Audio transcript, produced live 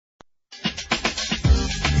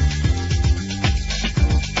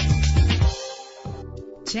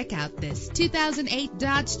Check out this 2008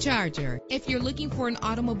 Dodge Charger. If you're looking for an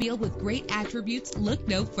automobile with great attributes, look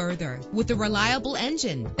no further. With a reliable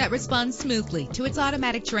engine that responds smoothly to its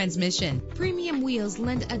automatic transmission, premium wheels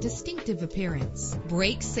lend a distinctive appearance.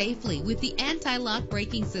 Brake safely with the anti-lock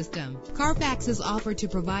braking system. Carfax is offered to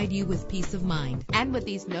provide you with peace of mind. And with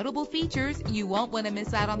these notable features, you won't want to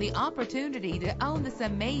miss out on the opportunity to own this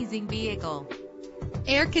amazing vehicle.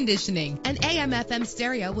 Air conditioning, an AM/FM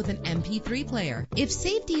stereo with an MP3 player. If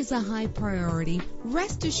safety is a high priority,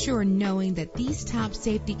 rest assured knowing that these top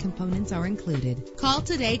safety components are included. Call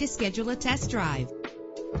today to schedule a test drive.